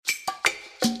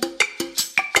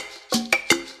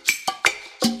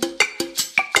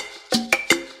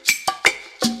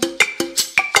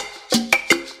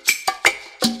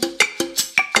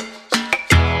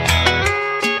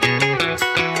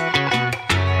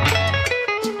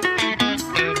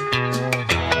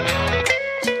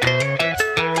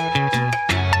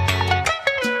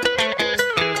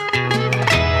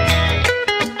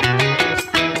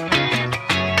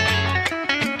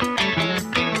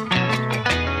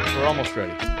almost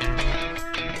ready.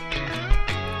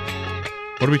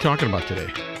 What are we talking about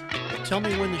today? Tell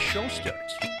me when the show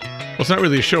starts. Well, it's not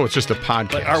really a show. It's just a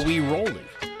podcast. But are we rolling?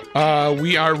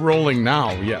 We are rolling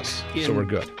now, yes. So we're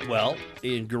good. Well,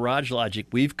 in Garage Logic,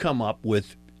 we've come up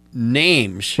with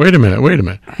names. Wait a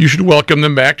minute. You should welcome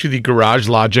them back to the Garage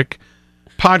Logic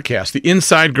podcast, the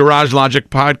Inside Garage Logic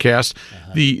podcast,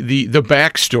 the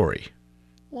backstory.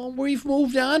 Well, we've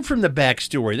moved on from the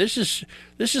backstory.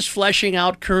 This is fleshing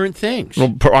out current things.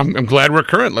 Well, I'm glad we're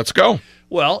current. Let's go.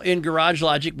 Well, in Garage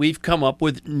Logic, we've come up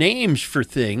with names for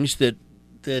things that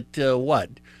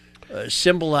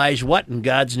symbolize what in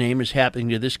God's name is happening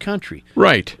to this country.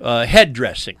 Right. Head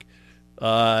dressing.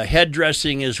 Head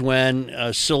dressing is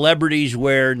when celebrities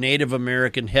wear Native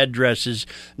American headdresses,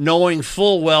 knowing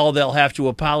full well they'll have to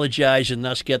apologize and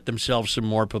thus get themselves some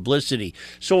more publicity.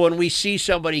 So when we see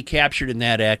somebody captured in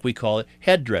that act, we call it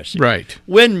head dressing. Right.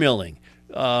 Windmilling.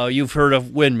 You've heard of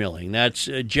windmilling. That's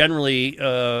generally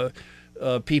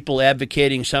people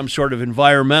advocating some sort of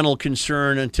environmental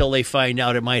concern until they find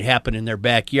out it might happen in their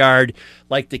backyard,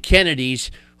 like the Kennedys,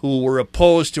 who were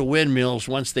opposed to windmills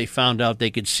once they found out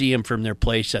they could see them from their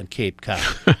place on Cape Cod.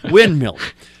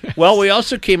 Windmilling. Well, we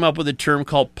also came up with a term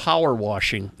called power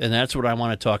washing, and that's what I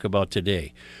want to talk about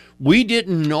today. We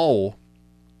didn't know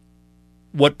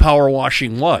what power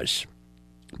washing was,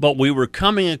 but we were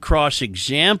coming across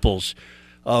examples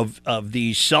of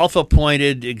these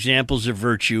self-appointed examples of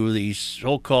virtue, these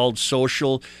so-called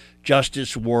social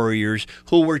justice warriors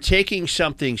who were taking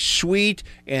something sweet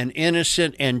and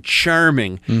innocent and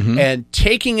charming and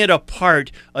taking it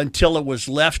apart until it was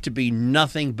left to be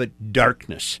nothing but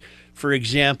darkness. For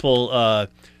example,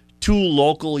 two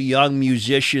local young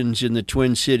musicians in the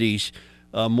Twin Cities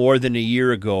more than a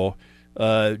year ago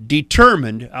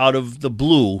determined out of the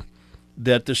blue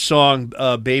that the song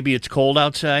Baby It's Cold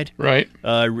Outside, right?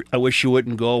 I wish you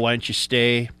wouldn't go, why don't you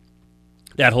stay?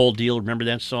 That whole deal, remember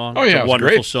that song? Oh, yeah, it's a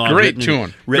wonderful song. Great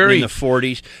tune. Written in the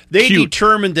 40s. They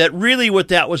determined that really what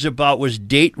that was about was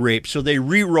date rape, so they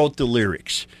rewrote the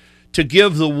lyrics to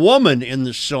give the woman in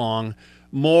the song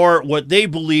more what they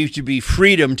believed to be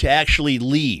freedom to actually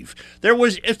leave.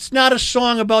 It's not a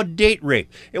song about date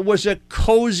rape. It was a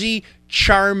cozy,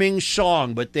 charming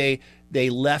song, but they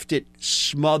left it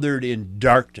smothered in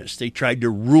darkness. They tried to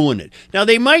ruin it. Now,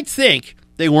 they might think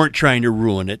they weren't trying to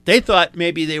ruin it. They thought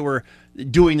maybe they were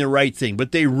doing the right thing,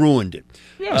 but they ruined it.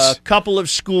 Yes. A couple of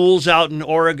schools out in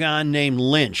Oregon named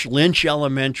Lynch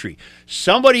Elementary.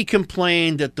 Somebody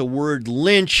complained that the word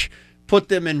lynch put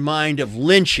them in mind of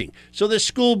lynching. So the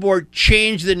school board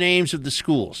changed the names of the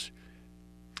schools.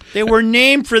 They were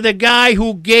named for the guy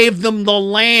who gave them the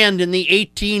land in the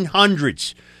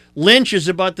 1800s. Lynch is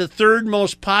about the third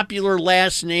most popular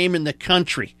last name in the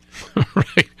country.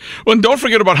 Right. Well, and don't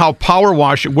forget about how power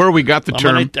washing, where we got the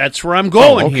term. That's where I'm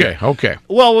going here. Okay.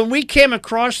 Well, when we came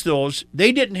across those,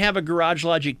 they didn't have a Garage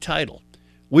Logic title.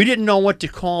 We didn't know what to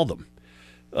call them.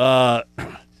 The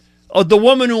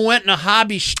woman who went in a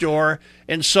hobby store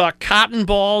and saw cotton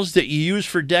balls that you use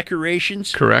for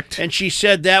decorations. Correct. And she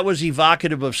said that was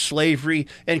evocative of slavery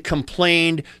and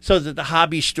complained so that the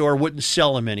hobby store wouldn't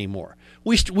sell them anymore.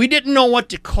 We didn't know what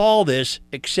to call this,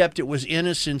 except it was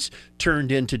innocence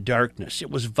turned into darkness.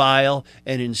 It was vile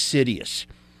and insidious.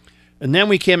 And then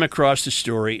we came across the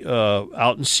story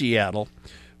out in Seattle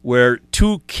where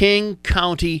two King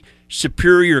County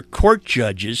Superior Court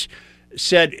judges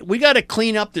said, we got to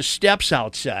clean up the steps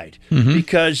outside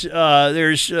because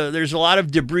there's a lot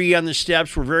of debris on the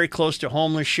steps. We're very close to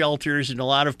homeless shelters, and a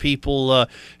lot of people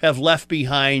have left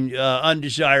behind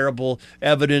undesirable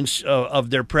evidence of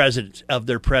their presence.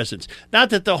 Not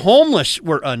that the homeless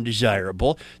were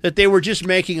undesirable, that they were just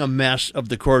making a mess of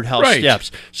the courthouse steps.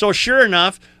 So sure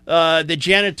enough, the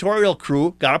janitorial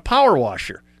crew got a power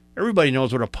washer. Everybody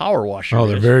knows what a power washer is. Oh,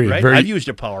 they're very, right? very... I've used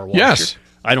a power washer. Yes.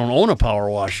 I don't own a power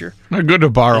washer. Not good to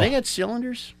borrow. Do they got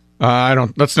cylinders? I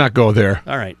don't. Let's not go there.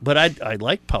 All right, but I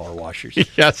like power washers.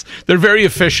 Yes, they're very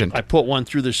efficient. I put one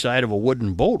through the side of a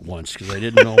wooden boat once because I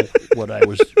didn't know what I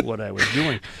was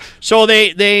doing. So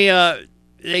they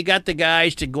got the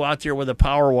guys to go out there with a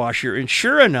power washer, and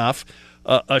sure enough,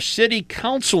 a city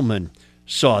councilman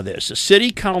saw this. A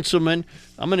city councilman.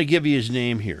 I'm going to give you his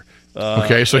name here.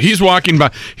 Okay, so he's walking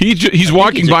by. He's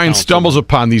walking by and stumbles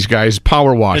upon these guys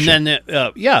power washing. And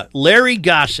then, Larry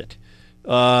Gossett.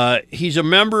 He's a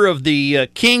member of the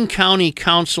King County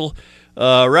Council.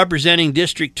 representing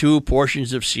District 2,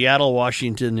 portions of Seattle,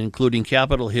 Washington, including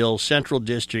Capitol Hill, Central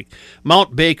District,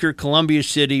 Mount Baker, Columbia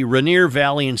City, Rainier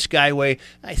Valley, and Skyway.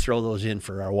 I throw those in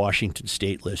for our Washington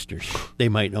State listeners. They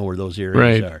might know where those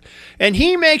areas are. And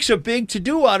he makes a big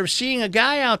to-do out of seeing a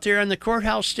guy out there on the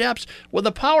courthouse steps with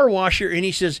a power washer, and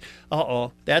he says,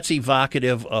 that's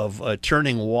evocative of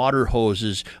turning water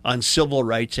hoses on civil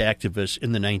rights activists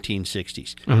in the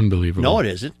 1960s. Unbelievable. No, it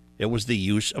isn't. It was the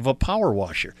use of a power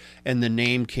washer, and the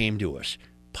name came to us,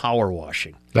 power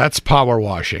washing. That's power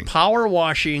washing. Power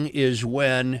washing is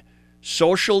when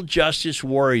social justice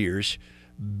warriors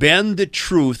bend the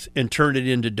truth and turn it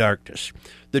into darkness.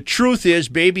 The truth is,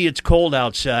 Baby It's Cold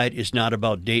Outside is not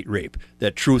about date rape.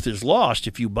 That truth is lost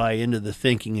if you buy into the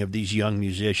thinking of these young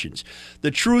musicians.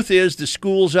 The truth is, the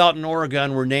schools out in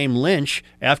Oregon were named Lynch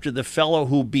after the fellow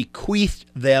who bequeathed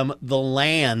them the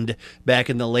land back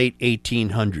in the late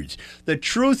 1800s. The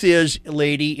truth is,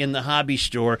 lady in the hobby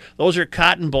store, those are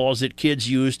cotton balls that kids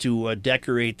use to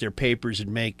decorate their papers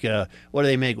and make, what do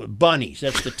they make with bunnies?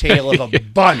 That's the tail of a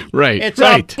bunny. Right. It's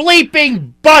a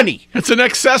bleeping bunny. It's an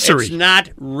accessory. It's not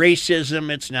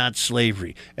racism, it's not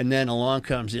slavery. And then along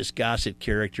comes this gossip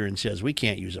character and says, we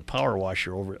can't use a power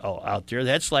washer out there.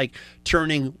 That's like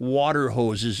turning water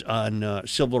hoses on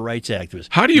civil rights activists.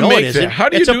 How do you make that? How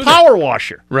do you do that? It's a power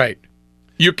washer. Right.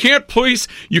 You can't place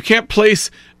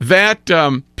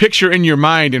that picture in your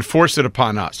mind and force it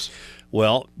upon us.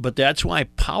 Well, but that's why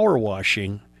power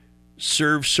washing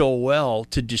serves so well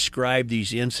to describe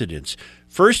these incidents.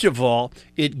 First of all,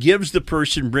 it gives the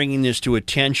person bringing this to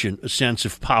attention a sense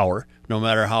of power, no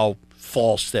matter how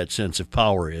false that sense of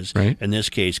power is. Right. In this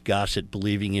case, Gossett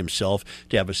believing himself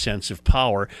to have a sense of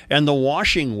power. And the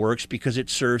washing works because it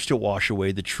serves to wash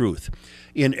away the truth.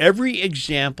 In every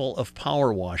example of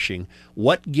power washing,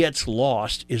 what gets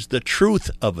lost is the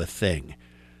truth of a thing.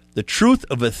 The truth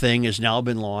of a thing has now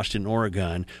been lost in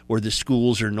Oregon, where the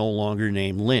schools are no longer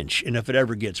named Lynch. And if it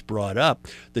ever gets brought up,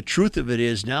 the truth of it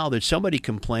is now that somebody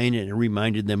complained and it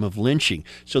reminded them of lynching.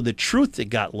 So the truth that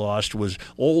got lost was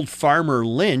old Farmer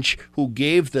Lynch, who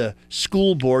gave the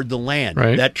school board the land.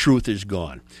 Right. That truth is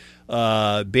gone.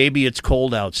 Baby, It's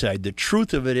Cold Outside. The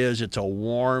truth of it is it's a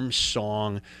warm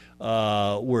song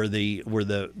where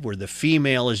the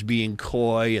female is being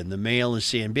coy and the male is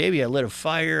saying, baby, I lit a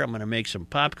fire, I'm going to make some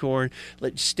popcorn,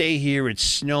 let's stay here, it's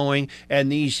snowing.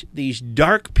 And these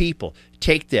dark people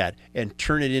take that and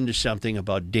turn it into something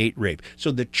about date rape.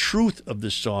 So the truth of the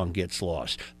song gets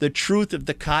lost. The truth of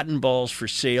the cotton balls for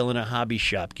sale in a hobby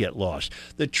shop get lost.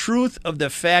 The truth of the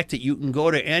fact that you can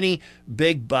go to any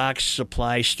big box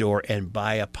supply store and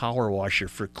buy a power washer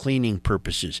for cleaning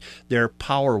purposes. They're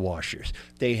power washers.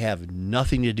 They have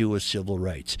nothing to do with civil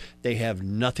rights. They have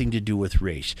nothing to do with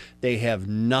race. They have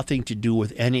nothing to do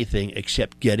with anything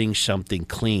except getting something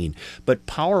clean. But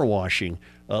power washing,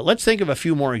 let's think of a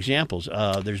few more examples.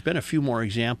 There's been a few more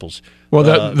examples.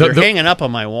 Well, they're hanging up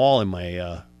on my wall in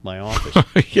my office.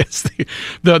 Yes.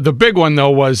 The big one, though,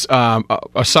 was,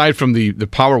 aside from the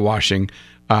power washing,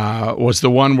 was the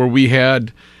one where we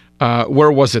had,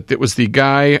 where was it? It was the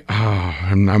guy,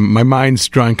 my mind's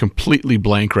drawing completely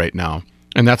blank right now.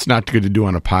 And that's not good to do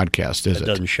on a podcast, is it? It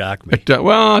doesn't shock me.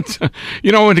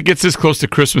 When it gets this close to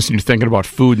Christmas and you're thinking about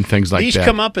food and things like that. These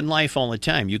come up in life all the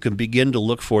time. You can begin to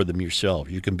look for them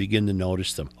yourself. You can begin to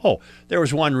notice them. Oh, there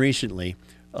was one recently,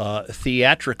 a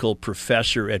theatrical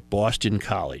professor at Boston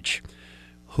College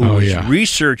who was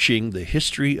researching the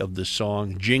history of the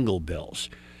song Jingle Bells.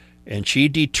 And she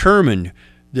determined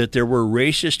that there were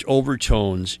racist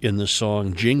overtones in the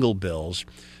song Jingle Bells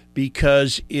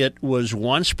because it was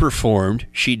once performed,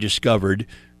 she discovered,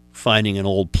 finding an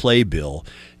old playbill,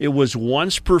 it was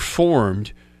once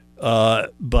performed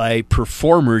by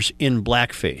performers in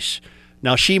blackface.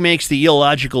 Now, she makes the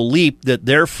illogical leap that,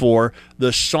 therefore,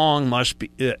 the song must be,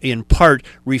 in part,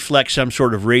 reflect some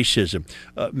sort of racism.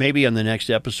 Maybe on the next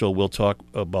episode, we'll talk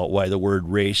about why the word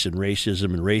race and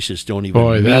racism and racist don't even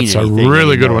mean anything that's a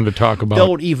really anymore. Good one to talk about.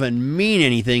 Don't even mean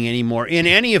anything anymore. In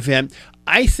any event,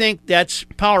 I think that's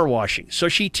power washing. So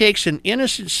she takes an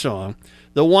innocent song,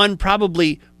 the one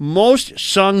probably most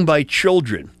sung by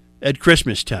children at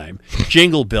Christmas time,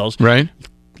 Jingle Bells. Right.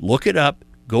 Look it up,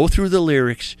 go through the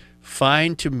lyrics,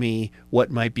 find to me what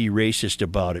might be racist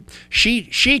about it.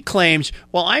 She claims,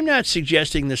 well, I'm not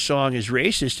suggesting the song is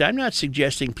racist. I'm not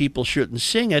suggesting people shouldn't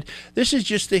sing it. This is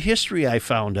just the history I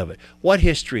found of it. What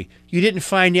history? You didn't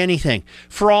find anything.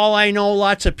 For all I know,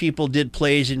 lots of people did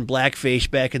plays in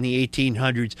blackface back in the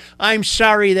 1800s. I'm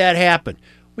sorry that happened.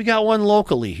 We got one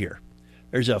locally here.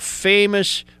 There's a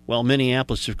famous,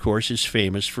 Minneapolis, of course, is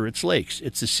famous for its lakes.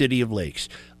 It's the city of lakes.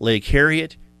 Lake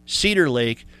Harriet, Cedar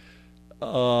Lake,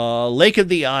 Lake of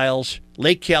the Isles,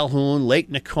 Lake Calhoun, Lake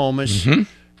Nokomis,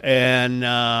 and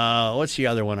what's the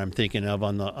other one I'm thinking of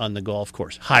on the golf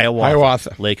course?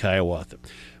 Hiawatha. Lake Hiawatha.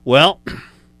 Well,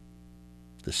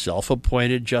 the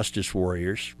self-appointed justice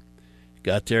warriors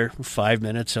got there 5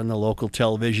 minutes on the local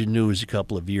television news a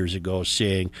couple of years ago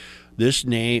saying this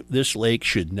lake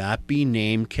should not be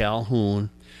named Calhoun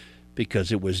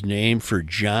because it was named for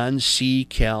John C.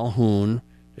 Calhoun,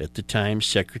 at the time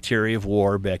Secretary of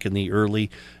War back in the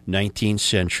early 19th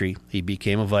century. He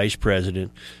became a vice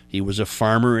president. He was a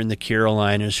farmer in the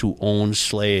Carolinas who owned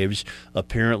slaves,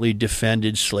 apparently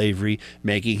defended slavery,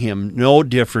 making him no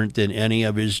different than any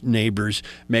of his neighbors,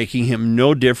 making him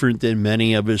no different than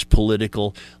many of his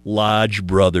political lodge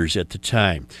brothers at the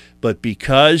time. But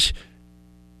because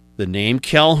the name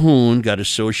Calhoun got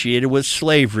associated with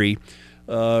slavery,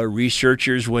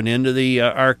 researchers went into the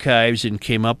archives and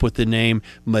came up with the name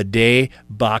Made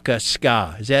Baka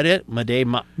Ska. Is that it? Made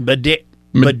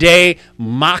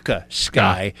Maka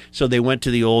Sky. So they went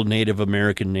to the old Native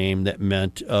American name that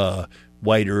meant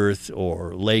White Earth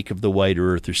or Lake of the White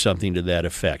Earth or something to that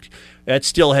effect. That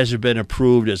still hasn't been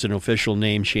approved as an official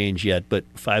name change yet, but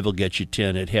 5 will get you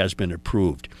 10. It has been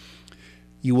approved.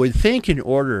 You would think in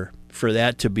order for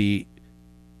that to be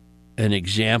an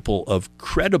example of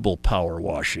credible power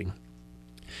washing,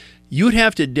 you'd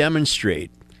have to demonstrate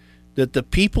that the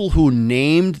people who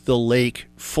named the lake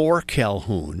for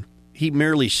Calhoun, he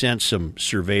merely sent some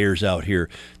surveyors out here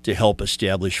to help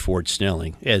establish Fort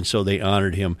Snelling, and so they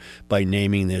honored him by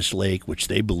naming this lake, which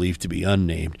they believe to be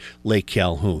unnamed, Lake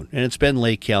Calhoun. And it's been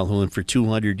Lake Calhoun for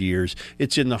 200 years.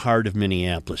 It's in the heart of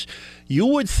Minneapolis. You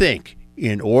would think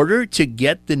in order to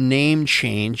get the name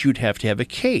change, you'd have to have a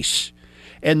case.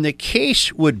 And the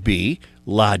case would be,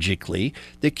 logically,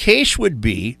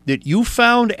 that you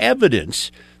found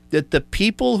evidence that the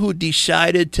people who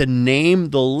decided to name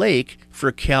the lake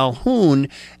for Calhoun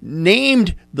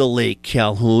named the Lake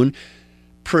Calhoun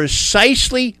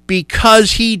precisely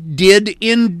because he did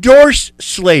endorse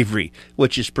slavery,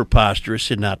 which is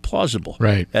preposterous and not plausible.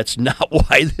 Right. That's not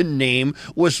why the name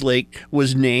was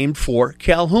named for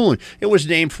Calhoun. It was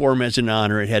named for him as an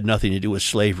honor. It had nothing to do with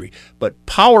slavery. But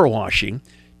power washing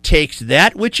takes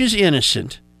that which is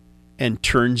innocent and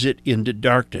turns it into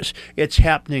darkness. It's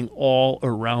happening all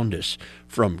around us,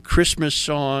 from Christmas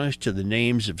songs to the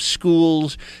names of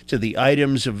schools to the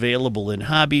items available in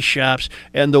hobby shops,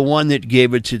 and the one that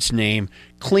gave it its name,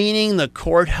 cleaning the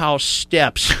courthouse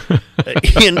steps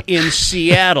in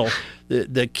Seattle,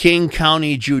 the King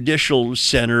County Judicial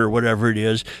Center or whatever it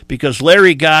is, because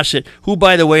Larry Gossett, who,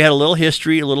 by the way, had a little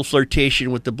history, a little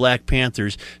flirtation with the Black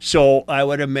Panthers, so I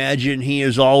would imagine he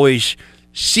has always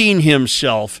seen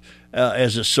himself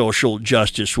as a social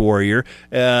justice warrior,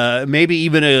 maybe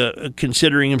even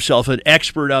considering himself an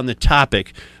expert on the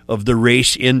topic of the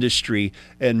race industry,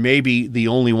 and maybe the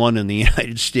only one in the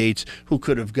United States who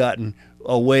could have gotten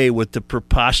away with the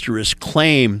preposterous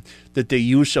claim that the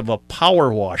use of a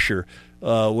power washer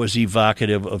was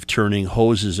evocative of turning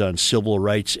hoses on civil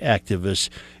rights activists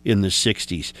in the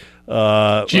 60s.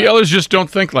 GL'ers just don't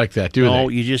think like that, do they? No,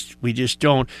 we just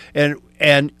don't.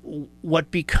 And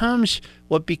what becomes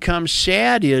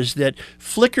sad is that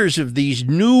flickers of these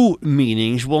new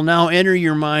meanings will now enter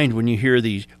your mind when you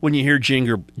hear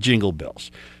jingle bells.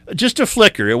 Just a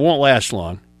flicker. It won't last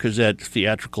long, because that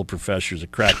theatrical professor's a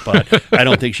crackpot. I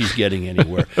don't think she's getting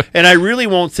anywhere. And I really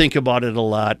won't think about it a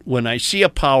lot. When I see a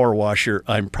power washer,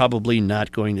 I'm probably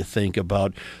not going to think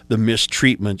about the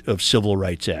mistreatment of civil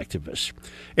rights activists.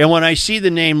 And when I see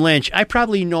the name Lynch, I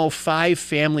probably know 5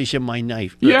 families in my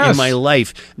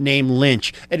life named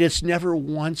Lynch, and it's never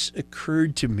once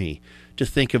occurred to me to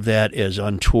think of that as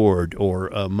untoward or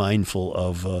mindful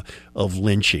of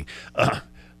lynching.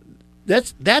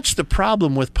 That's the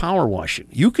problem with power washing.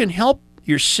 You can help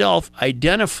yourself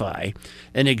identify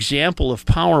an example of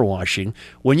power washing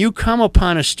when you come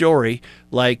upon a story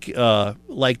like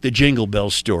the Jingle Bell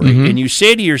story, and you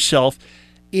say to yourself,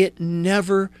 it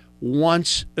never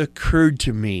once occurred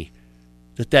to me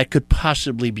that could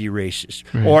possibly be racist.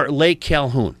 Right. Or Lake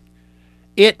Calhoun.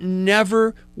 It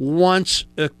never once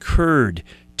occurred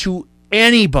to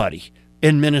anybody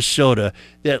in Minnesota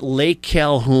that Lake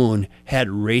Calhoun had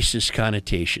racist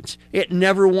connotations. It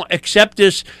never, except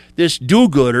this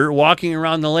do-gooder walking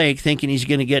around the lake thinking he's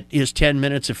going to get his 10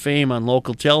 minutes of fame on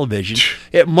local television.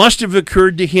 It must have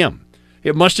occurred to him.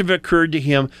 It must have occurred to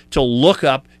him to look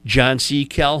up John C.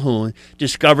 Calhoun,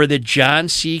 discover that John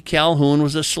C. Calhoun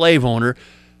was a slave owner.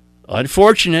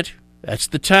 Unfortunate. That's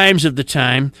the times of the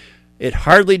time. It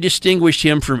hardly distinguished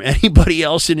him from anybody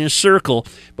else in his circle,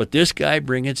 but this guy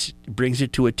brings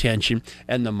it to attention,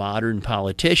 and the modern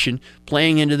politician,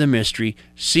 playing into the mystery,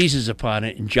 seizes upon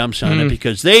it and jumps on it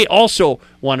because they also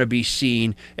want to be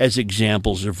seen as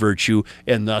examples of virtue,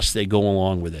 and thus they go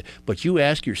along with it. But you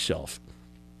ask yourself,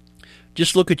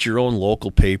 just look at your own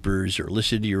local papers or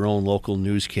listen to your own local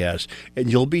newscasts,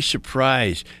 and you'll be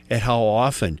surprised at how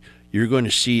often you're going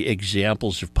to see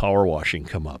examples of power washing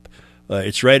come up.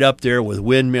 It's right up there with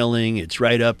windmilling. It's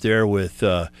right up there with,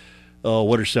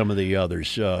 what are some of the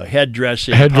others?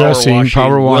 Headdressing,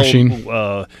 power washing.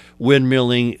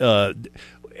 Windmilling.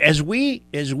 As we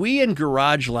in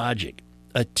Garage Logic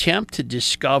attempt to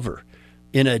discover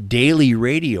in a daily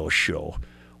radio show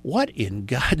what in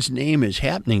God's name is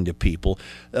happening to people,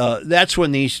 that's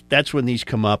when these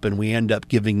come up, and we end up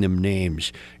giving them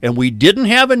names. And we didn't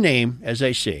have a name, as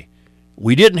I say.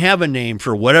 We didn't have a name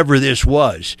for whatever this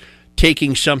was,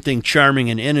 taking something charming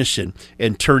and innocent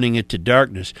and turning it to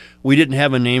darkness. We didn't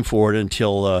have a name for it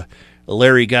until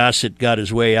Larry Gossett got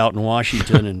his way out in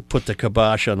Washington and put the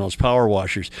kibosh on those power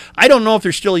washers. I don't know if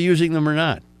they're still using them or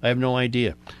not. I have no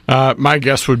idea. My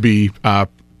guess would be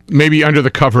maybe under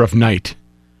the cover of night.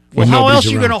 Well, how else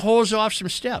are you going to hose off some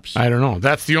steps? I don't know.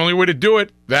 That's the only way to do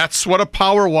it. That's what a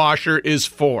power washer is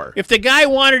for. If the guy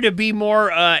wanted to be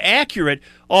more accurate,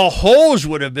 a hose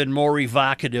would have been more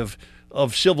evocative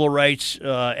of civil rights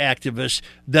activists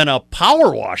than a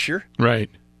power washer. Right.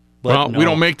 But well, no. we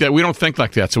don't make that. We don't think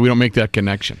like that, so we don't make that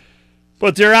connection.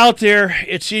 But they're out there.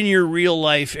 It's in your real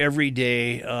life every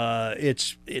day.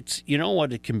 It's you know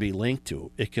what it can be linked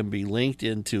to? It can be linked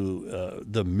into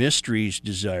the mystery's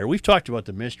desire. We've talked about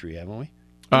the mystery, haven't we?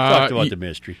 We've talked about the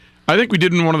mystery. I think we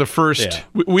did in one of the first.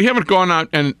 Yeah. We haven't gone on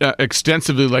and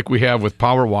extensively like we have with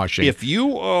power washing. If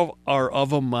you are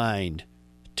of a mind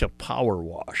to power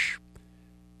wash,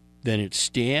 then it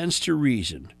stands to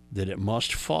reason that it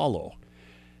must follow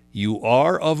you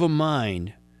are of a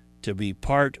mind to be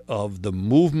part of the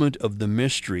movement of the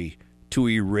mystery to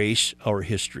erase our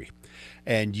history.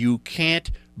 And you can't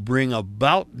bring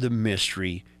about the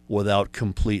mystery without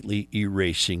completely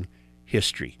erasing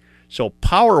history. So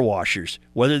power washers,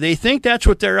 whether they think that's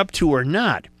what they're up to or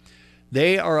not,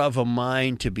 they are of a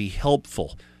mind to be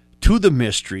helpful to the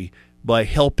mystery by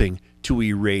helping to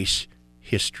erase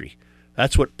history.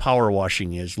 That's what power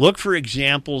washing is. Look for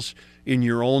examples in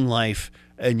your own life,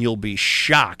 and you'll be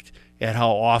shocked at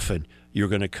how often you're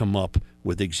going to come up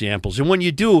with examples. And when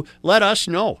you do, let us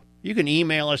know. You can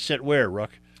email us at where,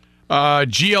 Rook?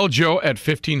 GLJoe at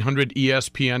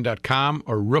 1500ESPN.com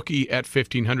or Rookie at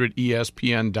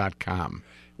 1500ESPN.com.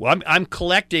 Well, I'm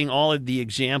collecting all of the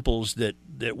examples that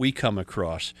we come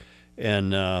across,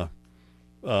 and at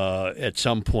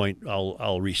some point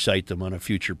I'll recite them on a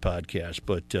future podcast.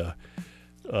 But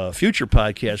future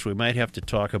podcast, we might have to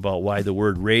talk about why the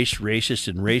word race, racist,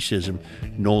 and racism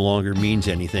no longer means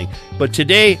anything. But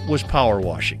today was power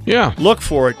washing. Yeah. Look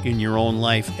for it in your own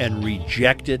life and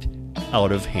reject it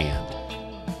out of hand.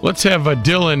 Let's have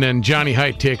Dylan and Johnny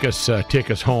Height take us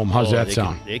home. How's that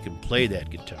sound? They can play that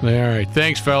guitar. All right.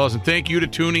 Thanks, fellas. And thank you to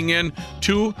tuning in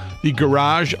to the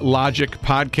Garage Logic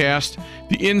podcast.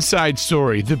 The inside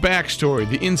story, the backstory,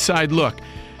 the inside look.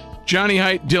 Johnny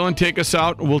Height, Dylan, take us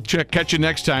out. We'll catch you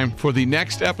next time for the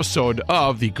next episode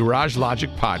of the Garage Logic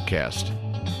podcast.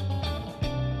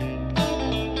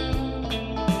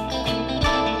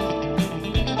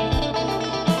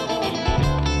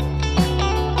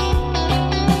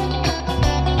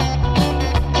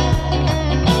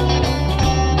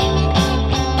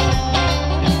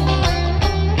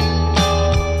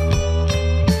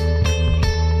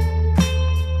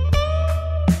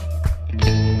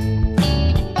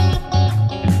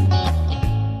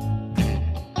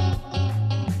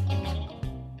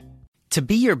 To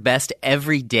be your best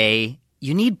every day,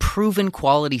 you need proven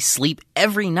quality sleep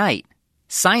every night.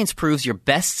 Science proves your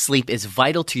best sleep is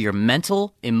vital to your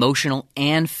mental, emotional,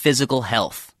 and physical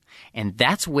health. And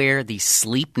that's where the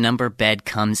Sleep Number bed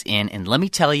comes in. And let me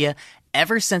tell you,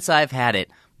 ever since I've had it,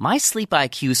 my sleep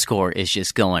IQ score is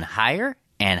just going higher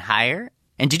and higher.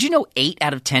 And did you know 8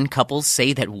 out of 10 couples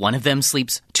say that one of them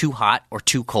sleeps too hot or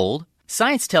too cold?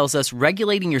 Science tells us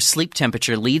regulating your sleep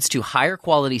temperature leads to higher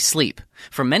quality sleep.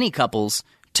 For many couples,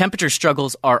 temperature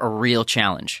struggles are a real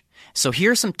challenge. So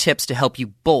here are some tips to help you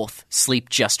both sleep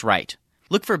just right.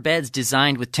 Look for beds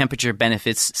designed with temperature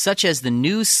benefits, such as the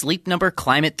new Sleep Number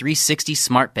Climate 360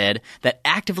 Smart Bed that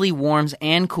actively warms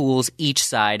and cools each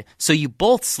side so you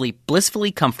both sleep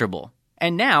blissfully comfortable.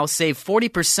 And now save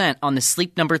 40% on the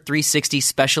Sleep Number 360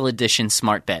 Special Edition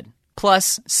Smart Bed,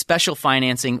 plus special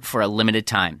financing for a limited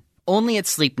time. Only at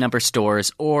Sleep Number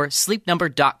stores or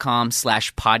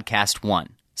sleepnumber.com/podcast1.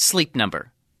 Sleep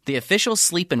Number, the official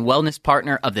sleep and wellness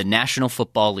partner of the National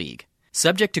Football League.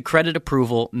 Subject to credit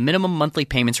approval, minimum monthly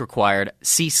payments required.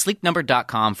 See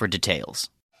sleepnumber.com for details.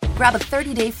 Grab a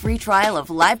 30-day free trial of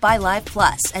Live by Live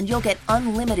Plus, and you'll get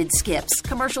unlimited skips,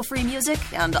 commercial-free music,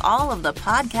 and all of the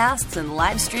podcasts and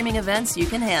live streaming events you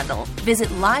can handle. Visit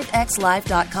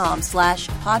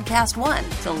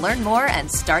livexlive.com/podcast1 to learn more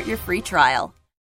and start your free trial.